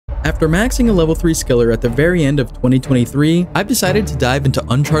After maxing a level 3 skiller at the very end of 2023, I've decided to dive into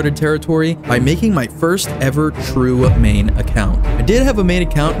uncharted territory by making my first ever true main account. I did have a main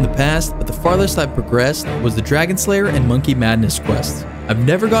account in the past, but the farthest I've progressed was the Dragon Slayer and Monkey Madness quests. I've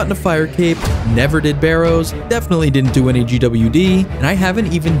never gotten a fire cape, never did barrows, definitely didn't do any GWD, and I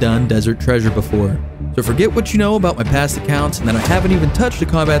haven't even done Desert Treasure before. So forget what you know about my past accounts and that I haven't even touched a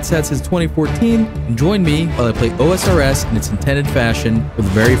combat set since 2014, and join me while I play OSRS in its intended fashion for the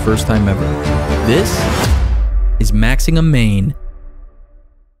very first time ever. This is Maxing a Main.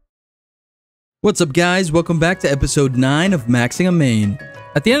 What's up guys, welcome back to episode 9 of Maxing a Main.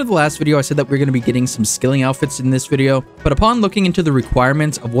 At the end of the last video, I said that we're going to be getting some skilling outfits in this video, but upon looking into the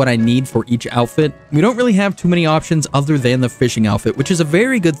requirements of what I need for each outfit, we don't really have too many options other than the fishing outfit, which is a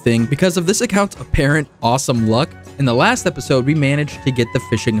very good thing because of this account's apparent awesome luck. In the last episode, we managed to get the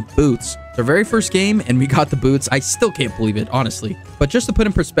fishing boots. It's our very first game, and we got the boots. I still can't believe it, honestly. But just to put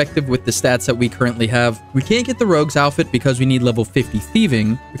in perspective with the stats that we currently have, we can't get the Rogue's outfit because we need level 50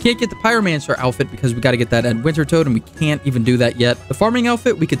 Thieving. We can't get the Pyromancer outfit because we got to get that at Wintertoad, and we can't even do that yet. The Farming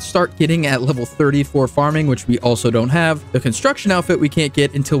outfit, we could start getting at level 34 Farming, which we also don't have. The Construction outfit, we can't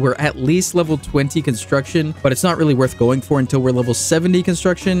get until we're at least level 20 Construction, but it's not really worth going for until we're level 70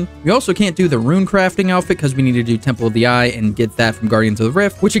 Construction. We also can't do the Rune Crafting outfit because we need to do Temple of the Eye and get that from Guardians of the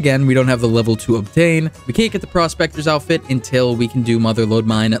Rift, which again, we don't have the level to obtain. We can't get the Prospector's outfit until we can do Motherlode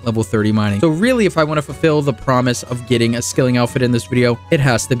Mine at level 30 mining. So really, if I want to fulfill the promise of getting a skilling outfit in this video, it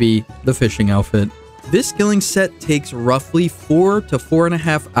has to be the fishing outfit. This skilling set takes roughly 4 to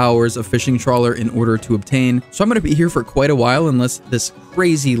 4.5 hours of fishing trawler in order to obtain, so I'm going to be here for quite a while unless this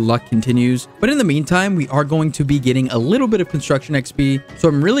crazy luck continues. But in the meantime, we are going to be getting a little bit of construction XP, so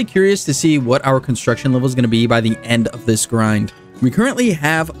I'm really curious to see what our construction level is going to be by the end of this grind. We currently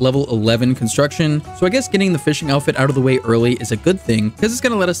have level 11 construction, so I guess getting the fishing outfit out of the way early is a good thing because it's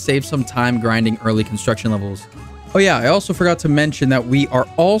going to let us save some time grinding early construction levels. Oh yeah, I also forgot to mention that we are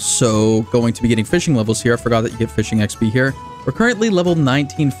also going to be getting fishing levels here. I forgot that you get fishing XP here. We're currently level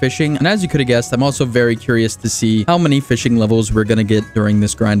 19 fishing, and as you could have guessed, I'm also very curious to see how many fishing levels we're going to get during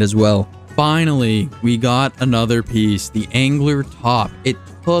this grind as well. Finally, we got another piece, the Angler Top. It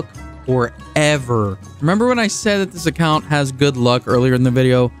took forever. Remember when I said that this account has good luck earlier in the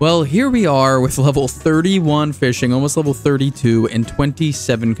video? Well, here we are with level 31 fishing, almost level 32, and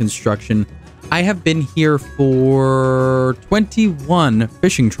 27 construction. I have been here for 21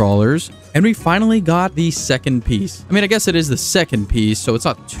 fishing trawlers, and we finally got the second piece. I mean, I guess it is the second piece, so it's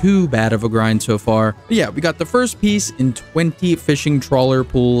not too bad of a grind so far. But yeah, we got the first piece in 20 fishing trawler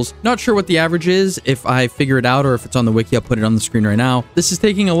pools. Not sure what the average is. If I figure it out or if it's on the wiki, I'll put it on the screen right now. This is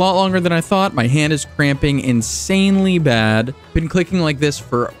taking a lot longer than I thought. My hand is cramping insanely bad. Been clicking like this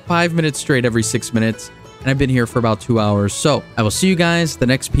for 5 minutes straight every 6 minutes. And I've been here for about 2 hours. So I will see you guys the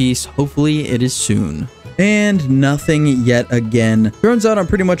next piece. Hopefully it is soon. And nothing yet again. Turns out I'm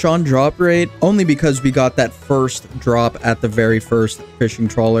pretty much on drop rate only because we got that first drop at the very first fishing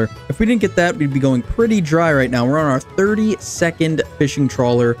trawler. If we didn't get that, we'd be going pretty dry right now. We're on our 32nd fishing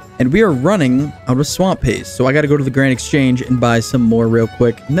trawler and we are running out of swamp paste. So I got to go to the Grand Exchange and buy some more real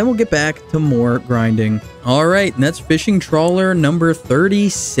quick. And then we'll get back to more grinding. All right, and that's fishing trawler number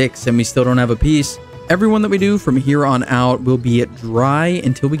 36. And we still don't have a piece. Everyone that we do from here on out will be dry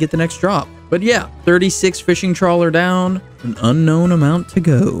until we get the next drop. But yeah, 36 fishing trawler down, an unknown amount to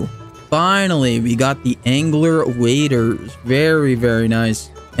go. Finally, we got the Angler Waders. Very, very nice.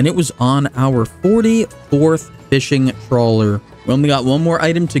 And it was on our 44th fishing trawler. We only got one more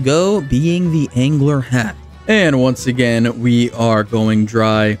item to go, being the Angler Hat. And once again, we are going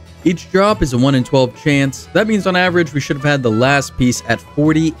dry. Each drop is a 1 in 12 chance. That means on average, we should have had the last piece at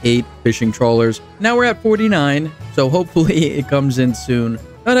 48 fishing trawlers. Now we're at 49, so hopefully it comes in soon.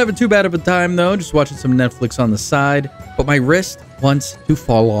 Not having too bad of a time though, just watching some Netflix on the side. But my wrist wants to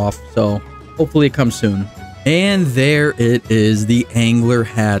fall off, so hopefully it comes soon. And there it is, the Angler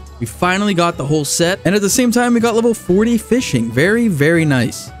Hat. We finally got the whole set, and at the same time, we got level 40 fishing. Very, very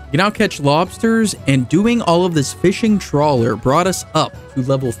nice. You can now catch lobsters, and doing all of this fishing trawler brought us up to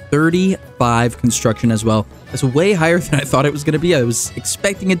level 35 construction as well. That's way higher than I thought it was going to be. I was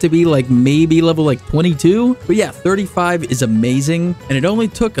expecting it to be like maybe level like 22. But yeah, 35 is amazing. And it only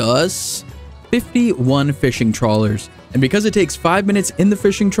took us 51 fishing trawlers. And because it takes 5 minutes in the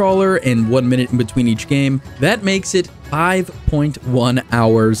fishing trawler and 1 minute in between each game, that makes it 5.1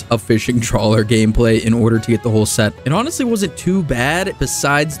 hours of fishing trawler gameplay in order to get the whole set. It honestly wasn't too bad.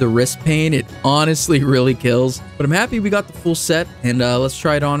 Besides the wrist pain, it honestly really kills. But I'm happy we got the full set, and let's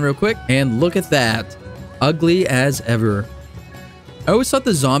try it on real quick. And look at that. Ugly as ever. I always thought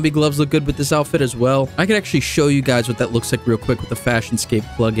the zombie gloves look good with this outfit as well. I could actually show you guys what that looks like real quick with the Fashionscape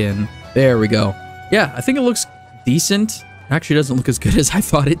plugin. There we go. Yeah, I think it looks decent. It actually doesn't look as good as I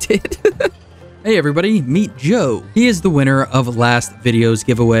thought it did. Hey everybody, meet Joe. He is the winner of last video's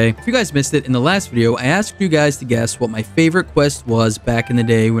giveaway. If you guys missed it, in the last video, I asked you guys to guess what my favorite quest was back in the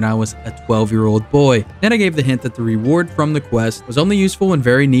day when I was a 12-year-old boy. Then I gave the hint that the reward from the quest was only useful in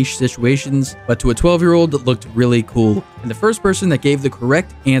very niche situations, but to a 12-year-old it looked really cool. And the first person that gave the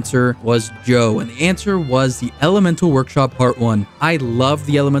correct answer was Joe, and the answer was the Elemental Workshop Part 1. I love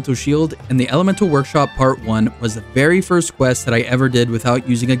the Elemental Shield, and the Elemental Workshop Part 1 was the very first quest that I ever did without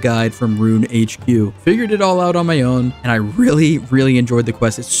using a guide from Rune HQ. Figured it all out on my own, and I really enjoyed the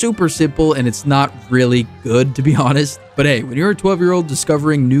quest. It's super simple, and it's not really good, to be honest. But hey, when you're a 12-year-old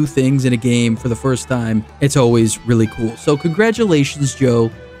discovering new things in a game for the first time, it's always really cool. So congratulations, Joe.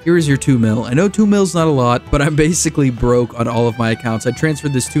 Here is your 2 mil. I know 2 mil's not a lot, but I'm basically broke on all of my accounts. I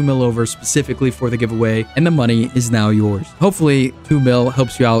transferred this 2 mil over specifically for the giveaway, and the money is now yours. Hopefully, 2 mil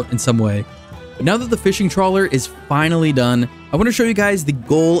helps you out in some way. But now that the fishing trawler is finally done, I want to show you guys the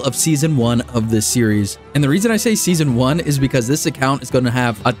goal of Season 1 of this series. And the reason I say Season 1 is because this account is going to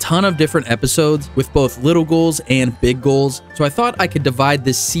have a ton of different episodes with both little goals and big goals. So I thought I could divide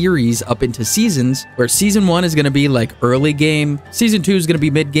this series up into seasons, where Season 1 is going to be like early game, Season 2 is going to be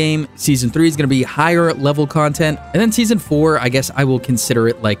mid game, Season 3 is going to be higher level content, and then Season 4, I guess I will consider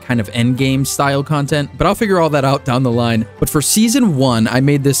it like kind of end game style content, but I'll figure all that out down the line. But for Season 1, I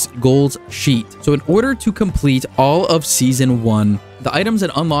made this goals sheet. So in order to complete all of Season 1, the items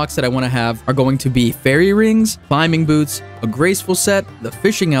and unlocks that I want to have are going to be fairy rings, climbing boots, a graceful set, the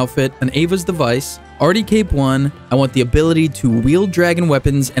fishing outfit, an Ava's device, Artie Cape 1, I want the ability to wield dragon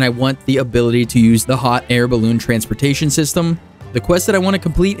weapons, and I want the ability to use the hot air balloon transportation system. The quests that I want to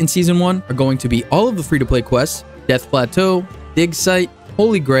complete in Season 1 are going to be all of the free-to-play quests: Death Plateau, Dig Site,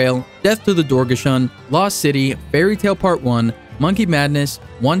 Holy Grail, Death to the Dorgashun, Lost City, Fairy Tale Part 1, Monkey Madness,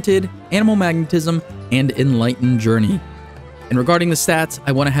 Wanted, Animal Magnetism, and Enlightened Journey. And regarding the stats,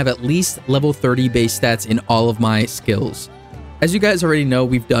 I want to have at least level 30 base stats in all of my skills. As you guys already know,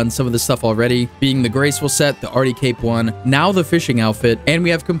 we've done some of this stuff already, being the graceful set, the Artie Cape 1, now the fishing outfit, and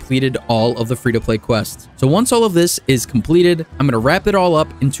we have completed all of the free-to-play quests. So once all of this is completed, I'm going to wrap it all up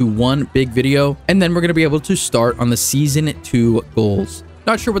into one big video, and then we're going to be able to start on the Season 2 goals.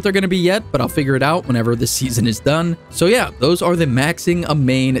 Not sure what they're going to be yet, but I'll figure it out whenever this season is done. So yeah, those are the Maxing a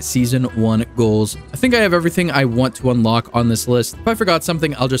Main Season 1 goals. I think I have everything I want to unlock on this list. If I forgot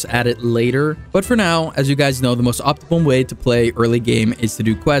something, I'll just add it later. But for now, as you guys know, the most optimal way to play early game is to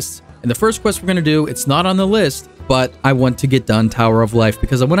do quests. And the first quest we're going to do, it's not on the list, but I want to get done Tower of Life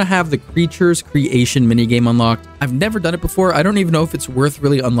because I want to have the Creatures Creation minigame unlocked. I've never done it before. I don't even know if it's worth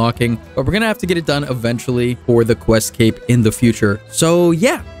really unlocking, but we're going to have to get it done eventually for the quest cape in the future. So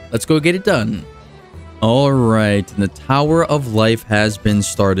yeah, let's go get it done. All right, and the Tower of Life has been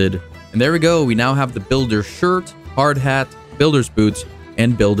started. And there we go. We now have the Builder's shirt, hard hat, Builder's boots,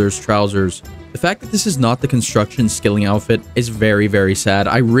 and Builder's trousers. The fact that this is not the construction skilling outfit is very sad.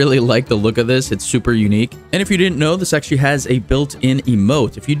 I really like the look of this. It's super unique. And if you didn't know, this actually has a built-in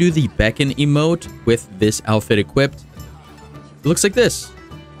emote. If you do the beckon emote with this outfit equipped, it looks like this.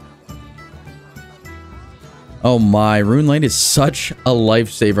 Oh my, RuneLight is such a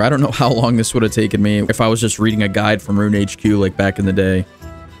lifesaver. I don't know how long this would have taken me if I was just reading a guide from Rune HQ like back in the day.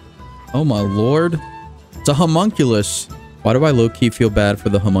 Oh my lord. It's a homunculus. Why do I low-key feel bad for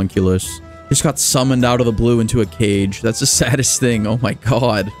the homunculus? Just got summoned out of the blue into a cage. That's the saddest thing. Oh my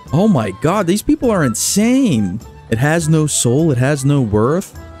god. Oh my god, these people are insane. It has no soul. It has no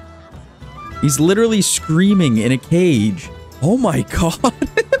worth. He's literally screaming in a cage. Oh my god.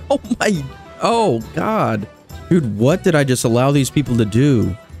 Oh god. Dude, what did I just allow these people to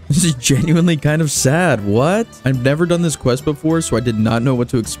do? This is genuinely kind of sad. What? I've never done this quest before, so I did not know what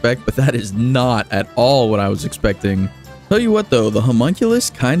to expect, but that is not at all what I was expecting. Tell you what though, the homunculus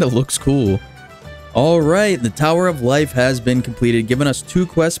kind of looks cool. All right, the Tower of Life has been completed, giving us 2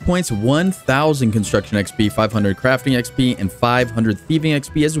 quest points, 1,000 construction XP, 500 crafting XP, and 500 thieving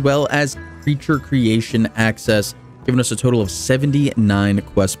XP, as well as creature creation access, giving us a total of 79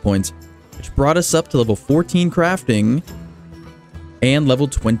 quest points, which brought us up to level 14 crafting and level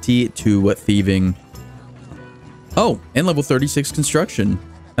 22 thieving. Oh, and level 36 construction.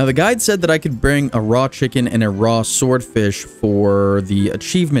 Now, the guide said that I could bring a raw chicken and a raw swordfish for the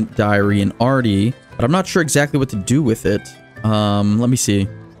achievement diary in Artie, but I'm not sure exactly what to do with it. Let me see.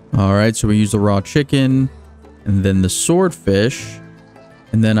 All right, so we use the raw chicken and then the swordfish,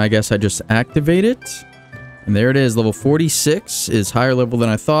 and then I guess I just activate it. And there it is. Level 46 is higher level than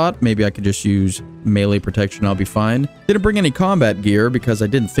I thought. Maybe I could just use melee protection. I'll be fine. Didn't bring any combat gear because I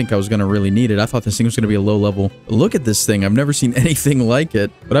didn't think I was going to really need it. I thought this thing was going to be a low level. But look at this thing. I've never seen anything like it.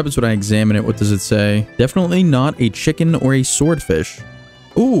 What happens when I examine it? What does it say? Definitely not a chicken or a swordfish.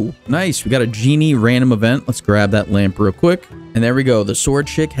 Ooh, nice. We got a genie random event. Let's grab that lamp real quick. And there we go. The sword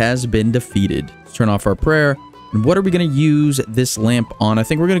chick has been defeated. Let's turn off our prayer. And what are we going to use this lamp on? I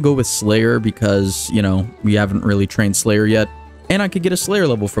think we're going to go with Slayer because, you know, we haven't really trained Slayer yet. And I could get a Slayer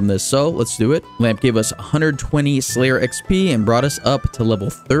level from this, so let's do it. Lamp gave us 120 Slayer XP and brought us up to level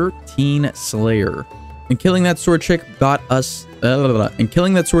 13 Slayer. And killing that sword chick got us... and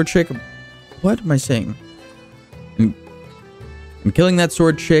killing that sword chick... What am I saying? And killing that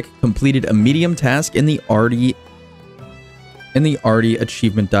sword chick completed a medium task in the Artie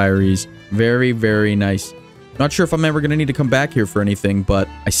achievement diaries. Very, very nice. Not sure if I'm ever going to need to come back here for anything, but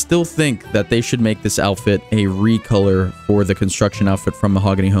I still think that they should make this outfit a recolor for the construction outfit from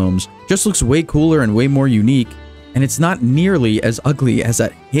Mahogany Homes. Just looks way cooler and way more unique, and it's not nearly as ugly as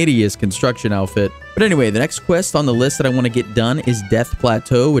that hideous construction outfit. But anyway, the next quest on the list that I want to get done is Death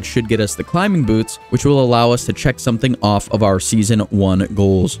Plateau, which should get us the climbing boots, which will allow us to check something off of our Season 1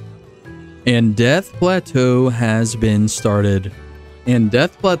 goals. And Death Plateau has been started. And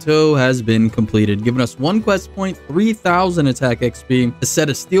Death Plateau has been completed, giving us 1 quest point, 3,000 attack XP, a set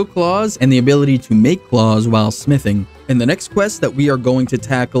of steel claws, and the ability to make claws while smithing. And the next quest that we are going to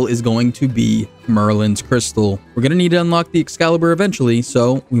tackle is going to be Merlin's Crystal. We're going to need to unlock the Excalibur eventually,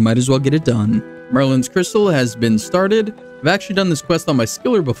 so we might as well get it done. Merlin's Crystal has been started. I've actually done this quest on my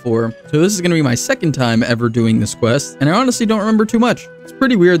skiller before, so this is going to be my second time ever doing this quest, and I honestly don't remember too much. It's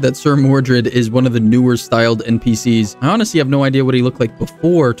pretty weird that Sir Mordred is one of the newer styled NPCs. I honestly have no idea what he looked like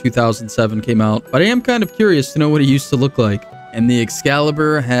before 2007 came out, but I am kind of curious to know what he used to look like. And the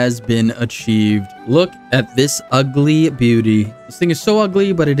Excalibur has been achieved. Look at this ugly beauty. This thing is so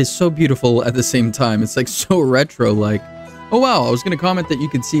ugly, but it is so beautiful at the same time. It's like so retro-like. Oh wow, I was going to comment that you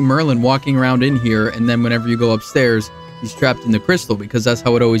could see Merlin walking around in here, and then whenever you go upstairs, he's trapped in the crystal, because that's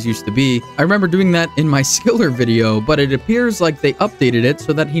how it always used to be. I remember doing that in my skiller video, but it appears like they updated it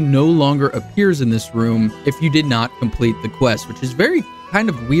so that he no longer appears in this room if you did not complete the quest, which is very kind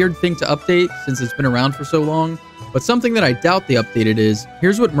of weird thing to update since it's been around for so long. But something that I doubt they updated is,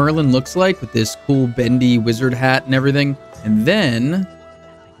 here's what Merlin looks like with this cool bendy wizard hat and everything. And then,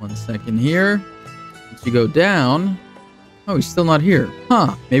 one second here, once you go down... Oh, he's still not here.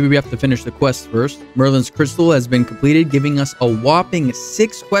 Huh. Maybe we have to finish the quest first. Merlin's Crystal has been completed, giving us a whopping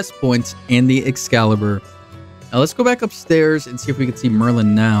 6 quest points and the Excalibur. Now let's go back upstairs and see if we can see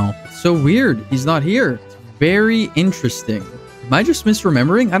Merlin now. It's so weird. He's not here. It's very interesting. Am I just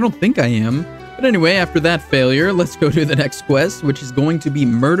misremembering? I don't think I am. But anyway, after that failure, let's go to the next quest, which is going to be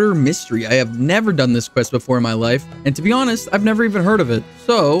Murder Mystery. I have never done this quest before in my life, and to be honest, I've never even heard of it.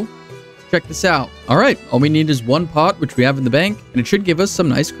 So... check this out. All right, all we need is 1 pot, which we have in the bank, and it should give us some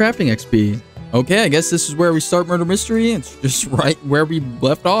nice crafting XP. Okay, I guess this is where we start Murder Mystery. It's just right where we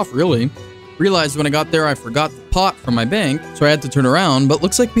left off, really. Realized when I got there, I forgot the pot from my bank, so I had to turn around, but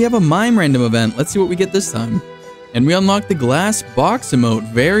looks like we have a mime random event. Let's see what we get this time. And we unlocked the glass box emote.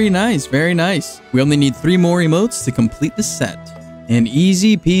 Very nice, very nice. We only need 3 more emotes to complete the set. And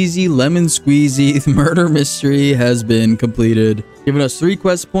easy peasy lemon squeezy, the Murder Mystery has been completed, giving us 3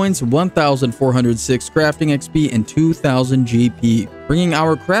 quest points, 1,406 crafting XP, and 2,000 GP, bringing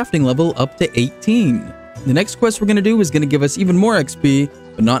our crafting level up to 18. The next quest we're going to do is going to give us even more XP,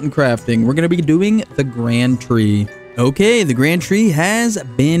 but not in crafting. We're going to be doing the Grand Tree. Okay, the Grand Tree has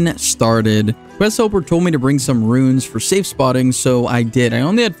been started. Quest Helper told me to bring some runes for safe spotting, so I did. I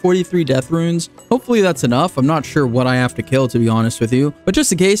only had 43 death runes. Hopefully that's enough. I'm not sure what I have to kill, to be honest with you. But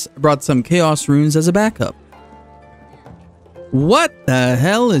just in case, I brought some chaos runes as a backup. What the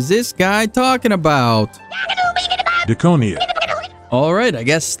hell is this guy talking about? Daconia. Alright, I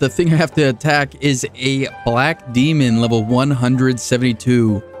guess the thing I have to attack is a black demon level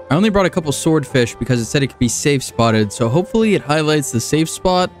 172. I only brought a couple swordfish because it said it could be safe spotted, so hopefully it highlights the safe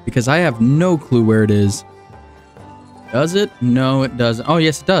spot because I have no clue where it is. Does it? No, it doesn't. Oh,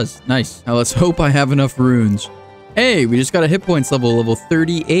 yes, it does. Nice. Now let's hope I have enough runes. Hey, we just got a hit points level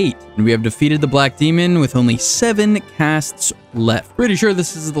 38. And we have defeated the black demon with only 7 casts left. Pretty sure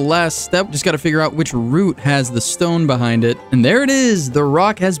this is the last step. Just got to figure out which root has the stone behind it. And there it is. The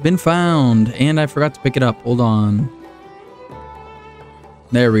rock has been found. And I forgot to pick it up. Hold on.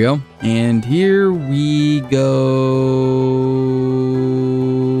 There we go. And here we go.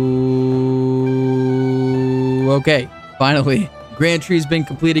 Okay. Finally. Grand Tree's been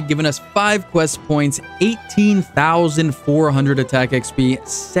completed, giving us 5 quest points, 18,400 attack XP,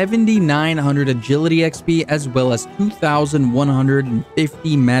 7,900 agility XP, as well as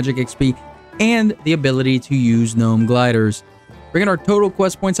 2,150 magic XP, and the ability to use gnome gliders. Bringing our total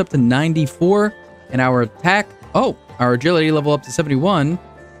quest points up to 94, and our agility level up to 71,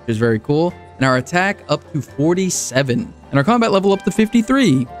 which is very cool, and our attack up to 47, and our combat level up to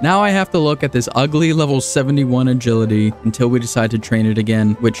 53. Now I have to look at this ugly level 71 agility until we decide to train it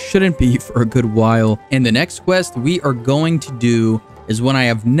again, which shouldn't be for a good while. And the next quest we are going to do is one I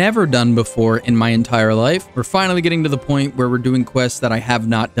have never done before in my entire life. We're finally getting to the point where we're doing quests that I have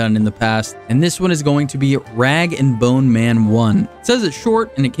not done in the past, and this one is going to be Rag and Bone Man 1. It says it's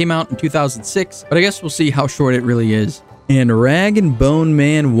short and it came out in 2006, but I guess we'll see how short it really is. And Rag and Bone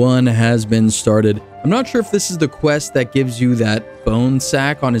Man 1 has been started. I'm not sure if this is the quest that gives you that bone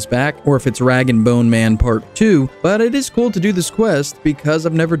sack on his back, or if it's Rag and Bone Man Part 2, but it is cool to do this quest because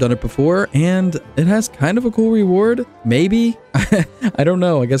I've never done it before, and it has kind of a cool reward. Maybe? I don't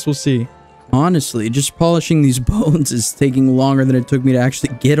know. I guess we'll see. Honestly, just polishing these bones is taking longer than it took me to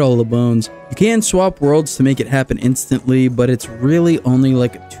actually get all the bones. You can swap worlds to make it happen instantly, but it's really only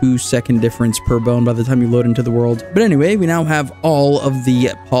like a 2-second difference per bone by the time you load into the world. But anyway, we now have all of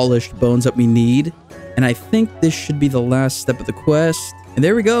the polished bones that we need, and I think this should be the last step of the quest. And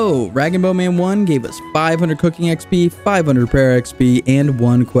there we go. Rag and Bone Man 1 gave us 500 cooking XP, 500 prayer XP, and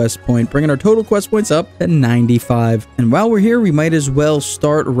 1 quest point, bringing our total quest points up to 95. And while we're here, we might as well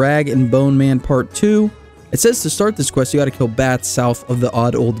start Rag and Bone Man Part 2. It says to start this quest, you gotta kill bats south of the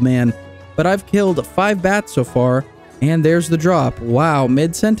Odd Old Man. But I've killed 5 bats so far, and there's the drop. Wow,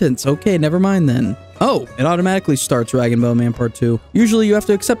 mid-sentence. Okay, never mind then. Oh, it automatically starts Rag and Bone Man Part 2. Usually you have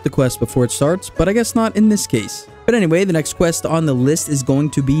to accept the quest before it starts, but I guess not in this case. But anyway, the next quest on the list is going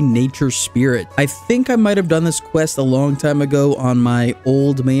to be Nature Spirit. I think I might have done this quest a long time ago on my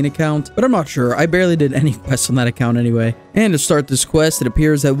old main account, but I'm not sure. I barely did any quests on that account anyway. And to start this quest, it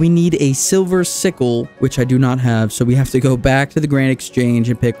appears that we need a silver sickle, which I do not have, so we have to go back to the Grand Exchange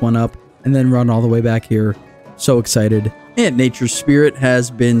and pick one up, and then run all the way back here. So excited. And Nature Spirit has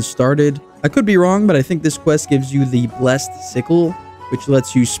been started. I could be wrong, but I think this quest gives you the Blessed Sickle, which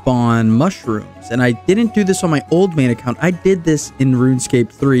lets you spawn mushrooms. And I didn't do this on my old main account. I did this in RuneScape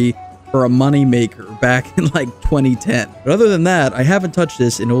 3 for a money maker back in like 2010. But other than that, I haven't touched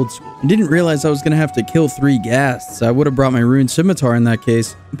this in Old School. I didn't realize I was going to have to kill 3 ghasts. I would have brought my rune scimitar in that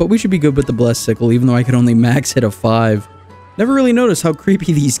case. But we should be good with the Blessed Sickle, even though I could only max hit a 5. Never really noticed how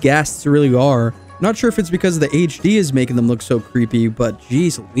creepy these ghasts really are. Not sure if it's because the HD is making them look so creepy, but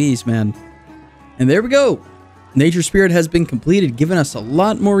geez Louise, man. And there we go. Nature Spirit has been completed, giving us a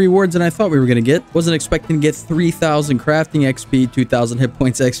lot more rewards than I thought we were going to get. Wasn't expecting to get 3,000 crafting XP, 2,000 hit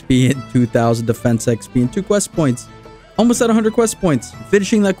points XP, and 2,000 defense XP, and 2 quest points. Almost at 100 quest points.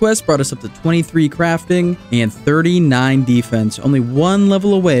 Finishing that quest brought us up to 23 crafting and 39 defense. Only 1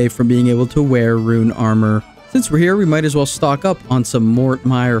 level away from being able to wear rune armor. Since we're here, we might as well stock up on some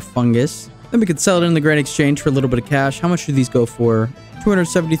Mortmire fungus. Then we could sell it in the Grand Exchange for a little bit of cash. How much do these go for?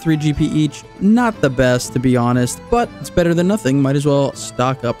 273 GP each. Not the best, to be honest, but it's better than nothing. Might as well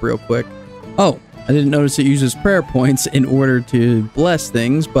stock up real quick. Oh, I didn't notice it uses prayer points in order to bless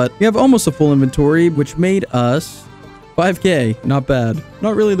things, but we have almost a full inventory, which made us 5k. Not bad.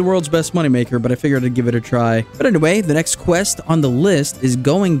 Not really the world's best moneymaker, but I figured I'd give it a try. But anyway, the next quest on the list is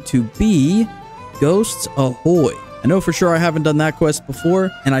going to be Ghosts Ahoy. I know for sure I haven't done that quest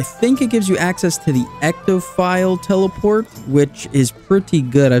before, and I think it gives you access to the Ectophile teleport, which is pretty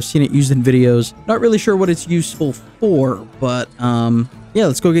good. I've seen it used in videos. Not really sure what it's useful for, but yeah,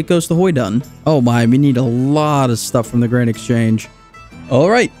 let's go get Ghost Ahoy done. Oh my, we need a lot of stuff from the Grand Exchange. All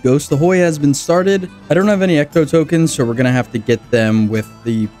right, Ghost Ahoy has been started. I don't have any Ecto tokens, so we're gonna have to get them with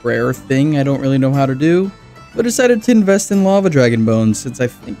the prayer thing I don't really know how to do. But I decided to invest in Lava Dragon Bones, since I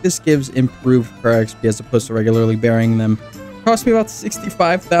think this gives improved prayer XP as opposed to regularly burying them. It cost me about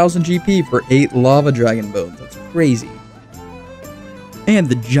 65,000 GP for 8 Lava Dragon Bones. That's crazy. And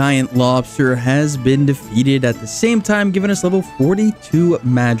the Giant Lobster has been defeated, at the same time giving us level 42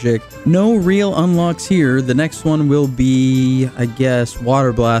 magic. No real unlocks here. The next one will be, I guess,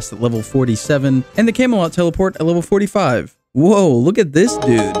 Water Blast at level 47, and the Camelot Teleport at level 45. Whoa, look at this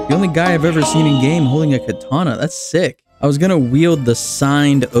dude. The only guy I've ever seen in game holding a katana. That's sick. I was gonna wield the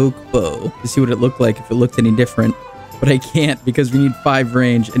signed oak bow to see what it looked like if it looked any different, but I can't because we need 5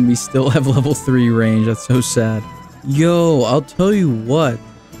 range and we still have level 3 range. That's so sad. Yo, I'll tell you what.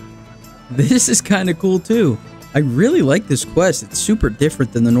 This is kind of cool too. I really like this quest. It's super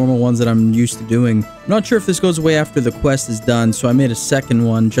different than the normal ones that I'm used to doing. I'm not sure if this goes away after the quest is done, so I made a second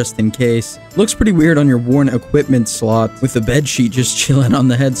one just in case. Looks pretty weird on your worn equipment slot with the bed sheet just chilling on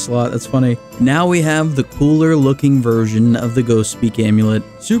the head slot. That's funny. Now we have the cooler looking version of the Ghost Speak amulet.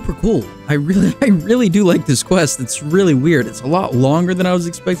 Super cool. I really do like this quest. It's really weird. It's a lot longer than I was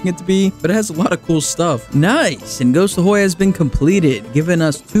expecting it to be, but it has a lot of cool stuff. Nice. And Ghost Ahoy has been completed, giving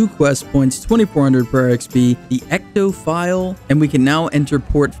us 2 quest points, 2400 per XP, the Ecto file, and we can now enter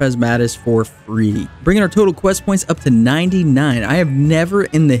Port Phasmatis for free, bringing our total quest points up to 99. I have never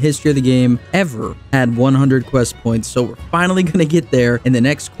in the history of the game ever had 100 quest points, so we're finally going to get there in the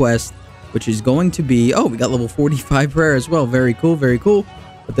next quest, which is going to be, oh, we got level 45 prayer as well. Very cool, very cool.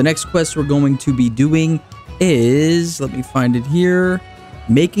 But the next quest we're going to be doing is, let me find it here,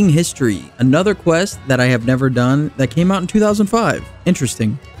 Making History. Another quest that I have never done that came out in 2005.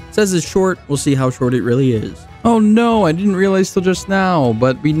 Interesting. It says it's short. We'll see how short it really is. Oh no, I didn't realize till just now,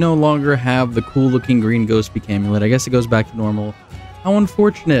 but we no longer have the cool looking green Ghost Speak amulet. I guess it goes back to normal. How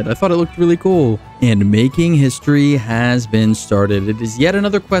unfortunate. I thought it looked really cool. And Making History has been started. It is yet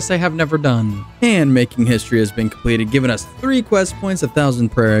another quest I have never done. And Making History has been completed, giving us 3 quest points, 1000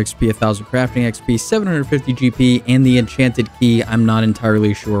 prayer XP, 1000 crafting XP, 750 GP, and the enchanted key. I'm not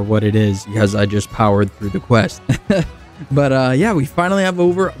entirely sure what it is because I just powered through the quest. But yeah, we finally have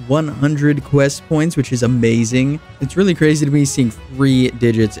over 100 quest points, which is amazing. It's really crazy to me seeing 3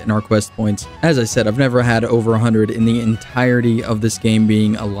 digits in our quest points. As I said, I've never had over 100 in the entirety of this game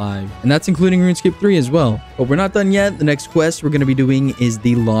being alive. And that's including RuneScape 3 as well. But we're not done yet. The next quest we're going to be doing is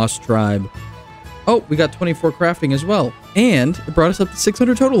the Lost Tribe. Oh, we got 24 crafting as well. And it brought us up to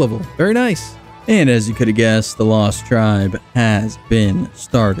 600 total level. Very nice. And as you could have guessed, the Lost Tribe has been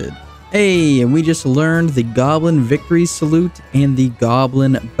started. Hey, and we just learned the Goblin Victory Salute and the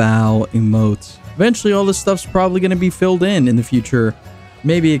Goblin Bow emotes. Eventually, all this stuff's probably going to be filled in the future.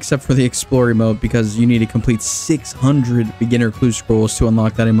 Maybe except for the Explore emote, because you need to complete 600 beginner clue scrolls to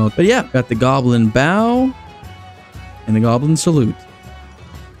unlock that emote. But yeah, got the Goblin Bow and the Goblin Salute.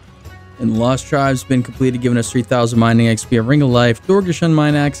 And the Lost Tribe's been completed, giving us 3000 mining XP, a Ring of Life, Dorgashan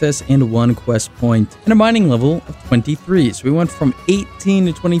mine access, and 1 quest point, and a mining level of 23. So we went from 18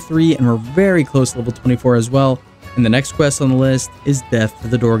 to 23, and we're very close to level 24 as well. And the next quest on the list is Death to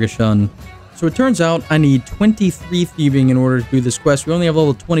the Dorgashan. So it turns out I need 23 thieving in order to do this quest. We only have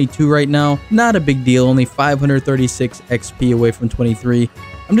level 22 right now. Not a big deal, only 536 XP away from 23.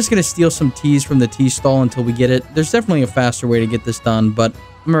 I'm just going to steal some teas from the tea stall until we get it. There's definitely a faster way to get this done, but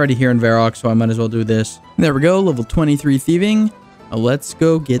I'm already here in Varrock, so I might as well do this. There we go, level 23 thieving. Now let's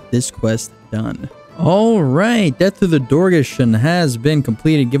go get this quest done. All right, Death to the Dorgashan has been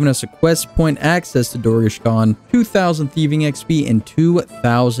completed, giving us a quest point access to Dorgashkan, 2000 thieving XP, and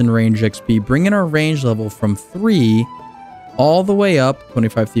 2000 range XP, bringing our range level from 3 all the way up,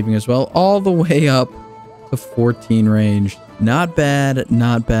 25 thieving as well, all the way up to 14 range. Not bad,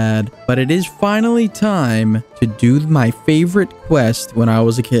 not bad, but it is finally time to do my favorite quest when I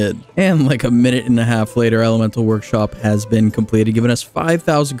was a kid. And like a minute and a half later, Elemental Workshop has been completed, giving us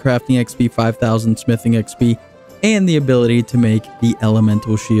 5000 crafting XP, 5000 smithing XP, and the ability to make the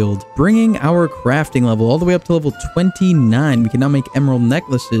Elemental Shield, bringing our crafting level all the way up to level 29. We can now make emerald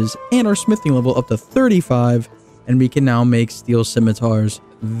necklaces, and our smithing level up to 35, and we can now make steel scimitars.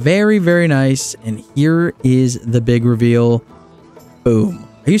 Very, very nice. And here is the big reveal. Boom.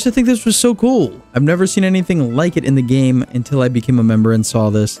 I used to think this was so cool. I've never seen anything like it in the game until I became a member and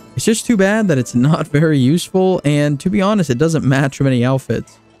saw this. It's just too bad that it's not very useful, and to be honest, it doesn't match many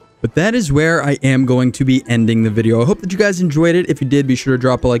outfits. But that is where I am going to be ending the video. I hope that you guys enjoyed it. If you did, be sure to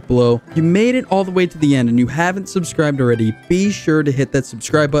drop a like below. If you made it all the way to the end and you haven't subscribed already, be sure to hit that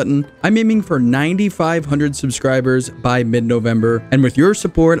subscribe button. I'm aiming for 9,500 subscribers by mid-November, and with your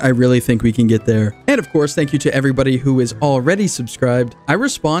support, I really think we can get there. And of course, thank you to everybody who is already subscribed. I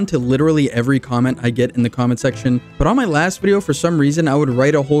respond to literally every comment I get in the comment section, but on my last video, for some reason, I would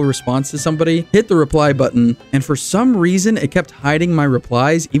write a whole response to somebody, hit the reply button, and for some reason, it kept hiding my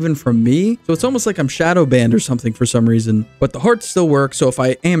replies, even from me, so it's almost like I'm shadow banned or something for some reason. But the hearts still work, so if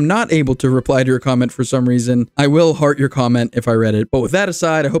I am not able to reply to your comment for some reason, I will heart your comment if I read it. But with that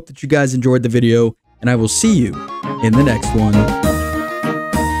aside, I hope that you guys enjoyed the video, and I will see you in the next one.